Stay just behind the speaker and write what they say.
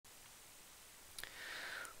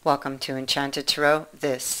Welcome to Enchanted Tarot.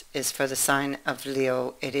 This is for the sign of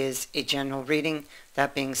Leo. It is a general reading.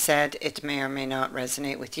 That being said, it may or may not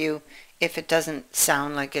resonate with you. If it doesn't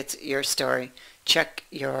sound like it's your story, check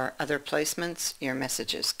your other placements. Your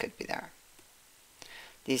messages could be there.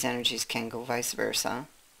 These energies can go vice versa.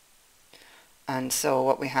 And so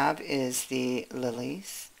what we have is the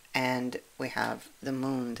lilies, and we have the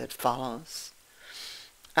moon that follows.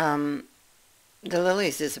 The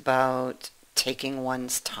lilies is about taking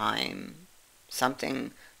one's time,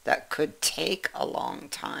 something that could take a long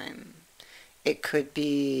time. It could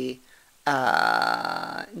be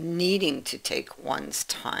needing to take one's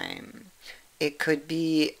time. It could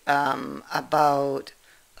be about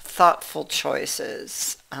thoughtful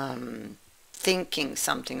choices, thinking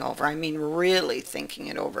something over. I mean, really thinking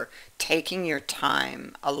it over, taking your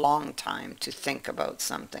time, a long time to think about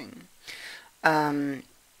something.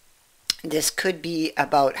 This could be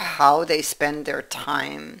about how they spend their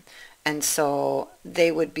time, and so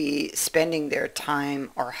they would be spending their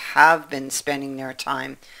time or have been spending their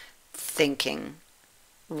time thinking,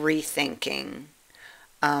 rethinking.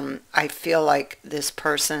 I feel like this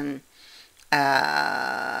person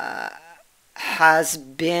has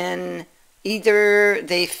been, either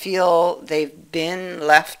they feel they've been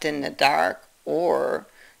left in the dark or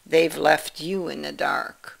they've left you in the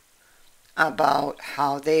dark about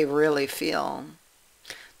how they really feel.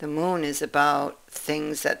 The moon is about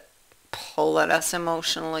things that pull at us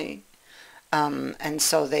emotionally. And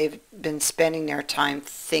so they've been spending their time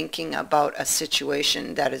thinking about a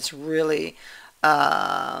situation that is really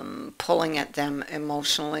pulling at them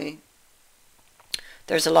emotionally.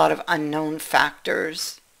 There's a lot of unknown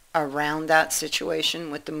factors around that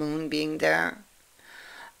situation with the moon being there.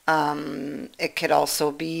 It could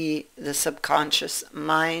also be the subconscious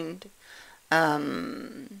mind.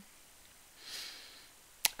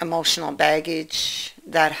 Emotional baggage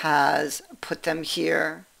that has put them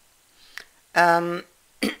here. They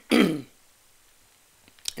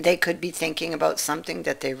could be thinking about something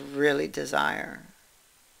that they really desire,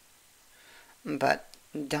 but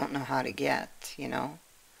don't know how to get, you know.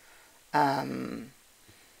 I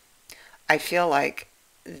feel like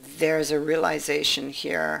there's a realization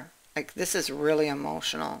here, like this is really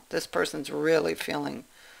emotional. This person's really feeling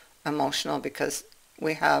emotional because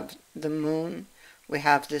we have the moon, we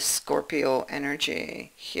have this Scorpio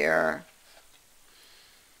energy here,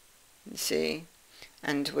 you see,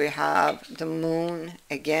 and we have the moon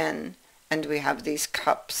again, and we have these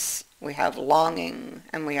cups, we have longing,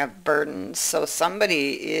 and we have burdens. So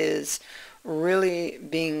somebody is really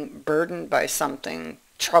being burdened by something,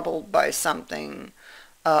 troubled by something,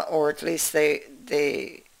 or at least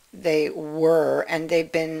they were, and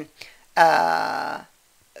they've been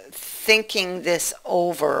thinking this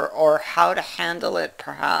over, or how to handle it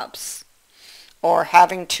perhaps, or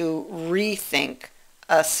having to rethink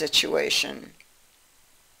a situation.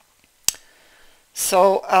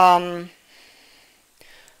 So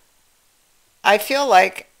I feel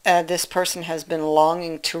like this person has been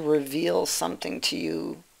longing to reveal something to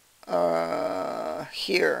you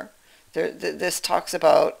here. This talks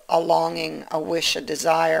about a longing, a wish, a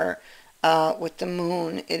desire. With the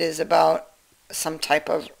moon, it is about some type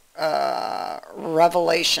of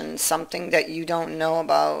revelation, something that you don't know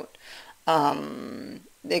about.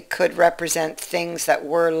 It could represent things that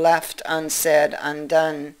were left unsaid,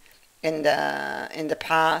 undone in the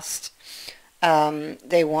past.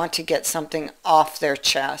 They want to get something off their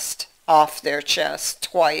chest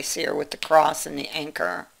twice here with the cross and the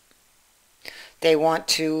anchor. They want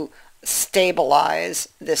to stabilize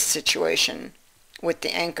this situation with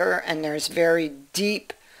the anchor, and there's very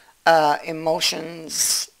deep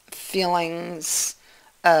emotions, feelings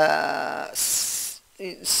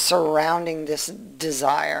surrounding this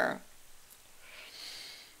desire.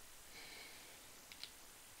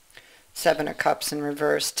 Seven of Cups in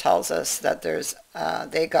reverse tells us that there's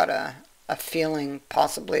they got a feeling,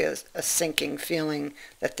 possibly a sinking feeling,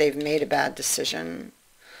 that they've made a bad decision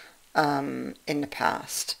in the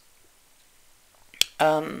past.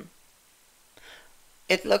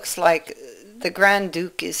 It looks like the Grand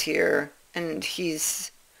Duke is here, and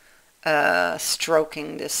he's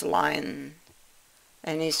stroking this lion,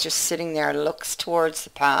 and he's just sitting there, looks towards the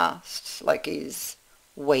past like he's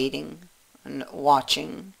waiting and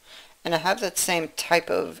watching. And I have that same type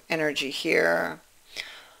of energy here.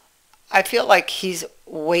 I feel like he's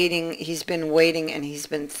waiting, he's been waiting, and he's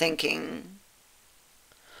been thinking.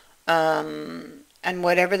 And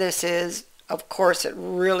whatever this is, of course, it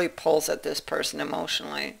really pulls at this person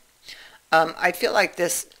emotionally. I feel like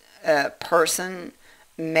this person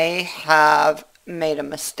may have made a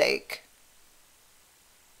mistake.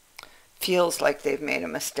 feels like they've made a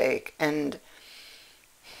mistake. And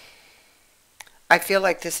I feel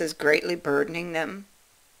like this is greatly burdening them.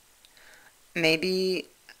 Maybe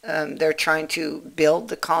they're trying to build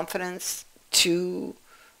the confidence to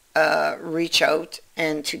reach out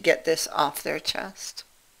and to get this off their chest.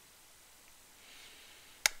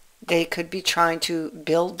 They could be trying to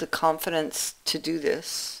build the confidence to do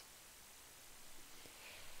this.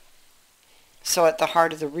 So at the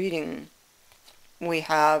heart of the reading, we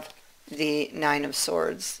have the Nine of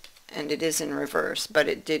Swords, and it is in reverse, but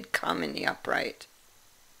it did come in the upright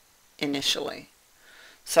initially.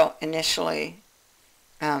 So initially,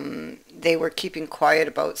 they were keeping quiet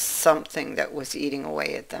about something that was eating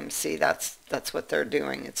away at them. See, that's what they're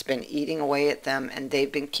doing. It's been eating away at them, and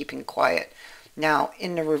they've been keeping quiet. Now,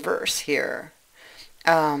 in the reverse here,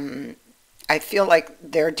 I feel like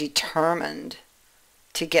they're determined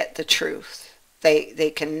to get the truth.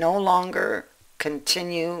 They can no longer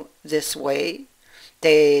continue this way.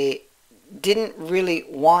 They didn't really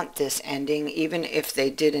want this ending, even if they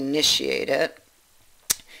did initiate it.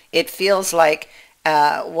 It feels like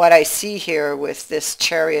what I see here with this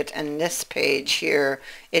Chariot and this page here,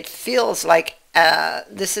 it feels like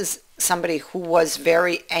this is somebody who was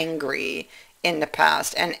very angry in the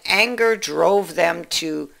past, and anger drove them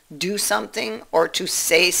to do something or to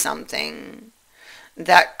say something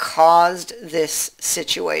that caused this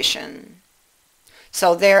situation.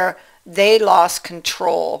 So they lost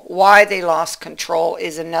control. Why they lost control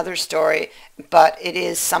is another story, but it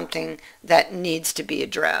is something that needs to be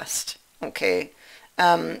addressed. Okay,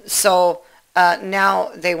 so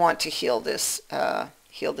now they want to heal this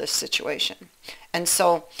situation, and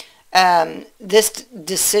so this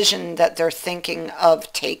decision that they're thinking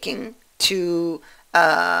of taking to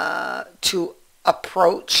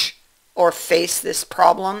approach or face this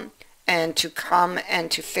problem and to come and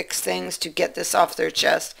to fix things, to get this off their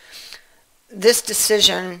chest, this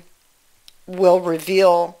decision will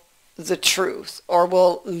reveal the truth, or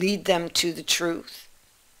will lead them to the truth.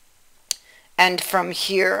 And from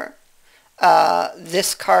here,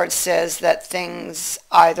 this card says that things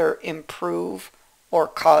either improve or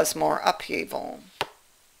cause more upheaval.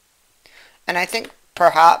 And I think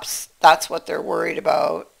perhaps that's what they're worried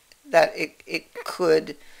about, that it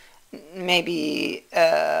could maybe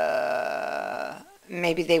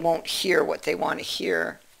maybe they won't hear what they want to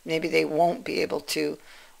hear. Maybe they won't be able to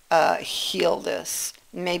heal this.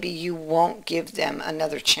 Maybe you won't give them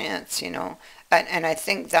another chance, you know. And I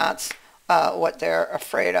think that's what they're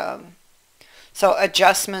afraid of. So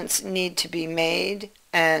adjustments need to be made,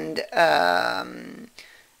 and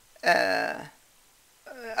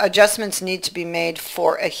adjustments need to be made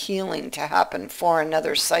for a healing to happen, for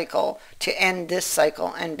another cycle, to end this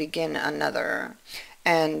cycle and begin another.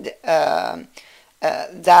 And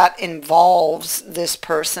that involves this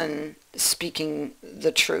person speaking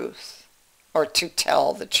the truth, or to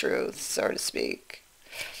tell the truth, so to speak,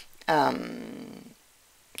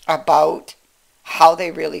 about how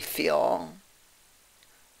they really feel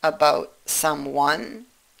about someone.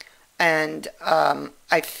 And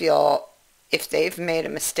I feel if they've made a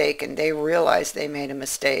mistake and they realize they made a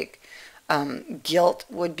mistake, guilt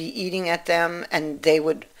would be eating at them, and they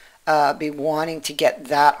would be wanting to get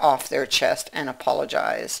that off their chest and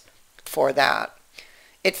apologize for that.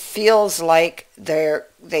 It feels like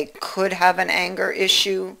they could have an anger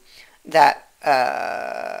issue that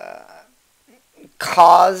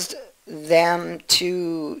caused them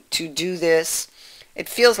to do this. It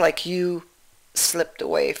feels like you slipped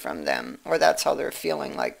away from them, or that's how they're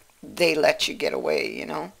feeling, like they let you get away, you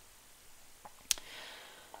know.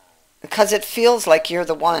 Because it feels like you're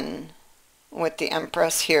the one with the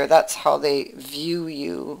Empress here. That's how they view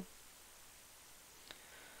you.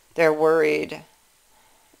 They're worried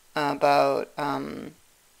about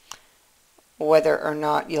whether or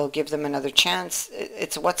not you'll give them another chance.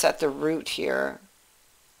 It's what's at the root here.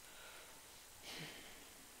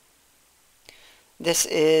 This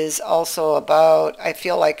is also about, I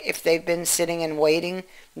feel like if they've been sitting and waiting,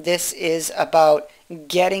 this is about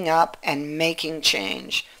getting up and making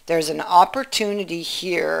change. There's an opportunity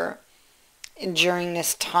here during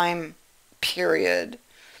this time period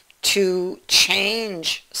to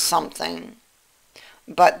change something,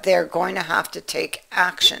 but they're going to have to take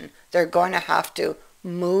action. They're going to have to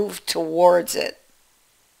move towards it,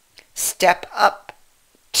 step up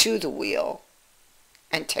to the wheel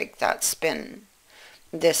and take that spin.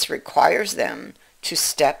 This requires them to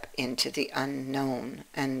step into the unknown,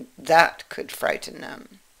 and that could frighten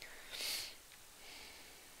them.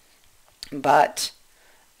 But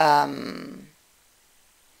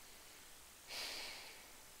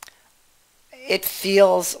it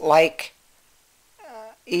feels like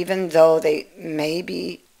even though they may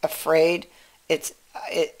be afraid,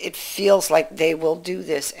 it feels like they will do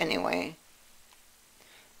this anyway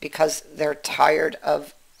because they're tired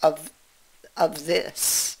of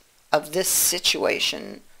this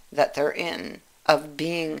situation that they're in, of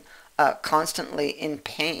being constantly in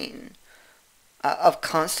pain, of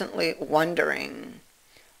constantly wondering,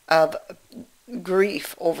 of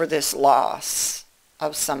grief over this loss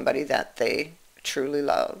of somebody that they truly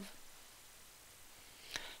love.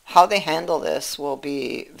 How they handle this will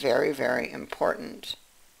be very, very important.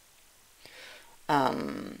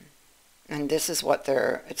 And this is what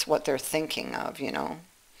it's what they're thinking of, you know.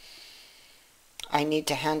 I need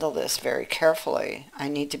to handle this very carefully. I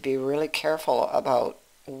need to be really careful about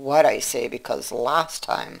what I say because last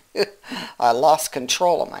time I lost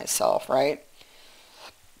control of myself, right?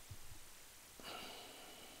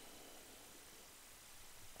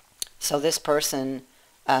 So this person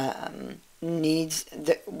needs,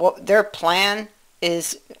 their plan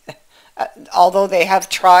is, although they have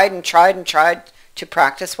tried and tried and tried to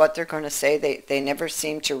practice what they're going to say, they never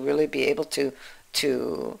seem to really be able to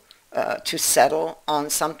settle on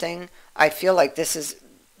something. I feel like this is,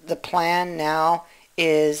 the plan now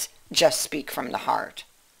is just speak from the heart.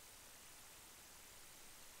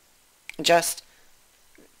 Just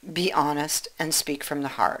be honest and speak from the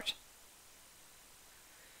heart.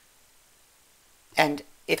 And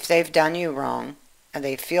if they've done you wrong, and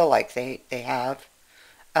they feel like they have,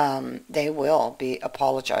 they will be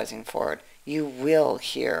apologizing for it. You will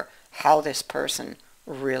hear how this person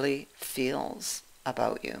really feels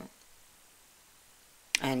about you.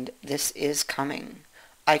 And this is coming.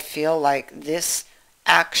 I feel like this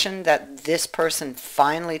action that this person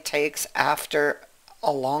finally takes after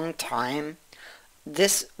a long time,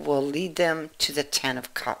 this will lead them to the Ten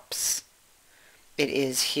of Cups. It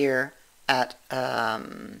is here at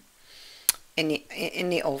in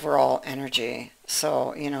the overall energy.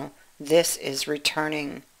 So, you know, this is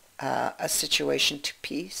returning a situation to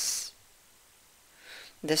peace.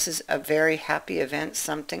 This is a very happy event,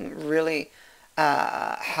 something really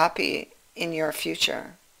happy in your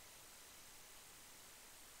future.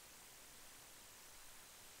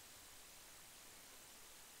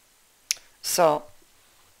 So,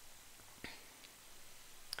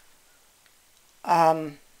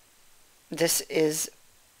 this is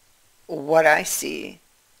what I see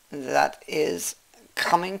that is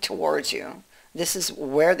coming towards you. This is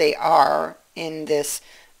where they are in this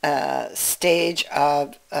stage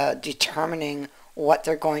of determining what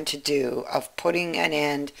they're going to do, of putting an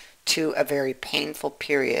end to a very painful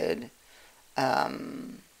period,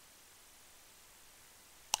 and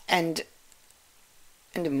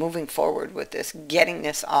moving forward with this, getting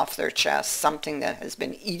this off their chest, something that has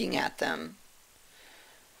been eating at them.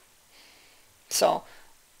 So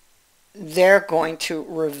they're going to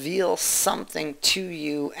reveal something to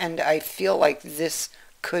you, and I feel like this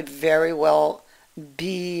could very well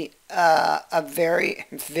be a very,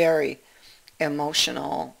 very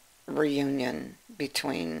emotional reunion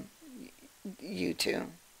between you two.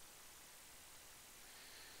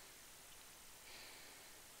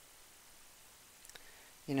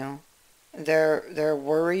 You know, they're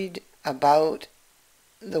worried about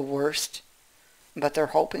the worst, but they're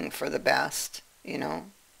hoping for the best, you know.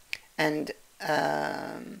 And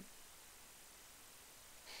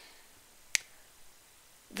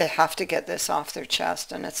they have to get this off their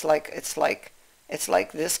chest, and it's like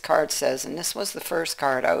this card says, and this was the first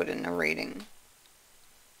card out in the reading.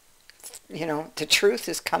 You know, the truth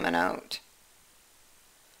is coming out.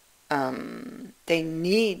 They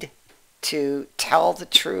need to tell the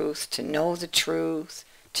truth, to know the truth,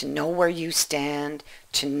 to know where you stand,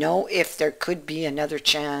 to know if there could be another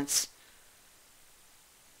chance.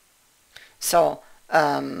 So,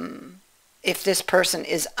 if this person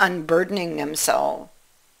is unburdening themselves,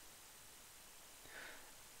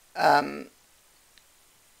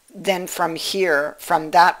 then from here,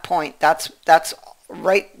 from that point, that's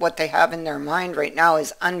right what they have in their mind right now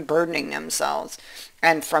is unburdening themselves.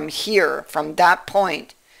 And from here, from that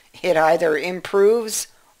point, it either improves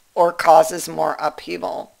or causes more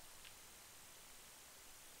upheaval.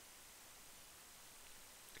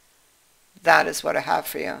 That is what I have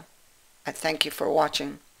for you. I thank you for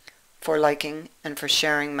watching, for liking, and for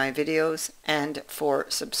sharing my videos, and for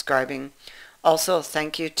subscribing. Also,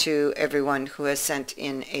 thank you to everyone who has sent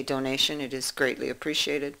in a donation. It is greatly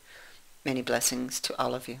appreciated. Many blessings to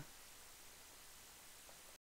all of you.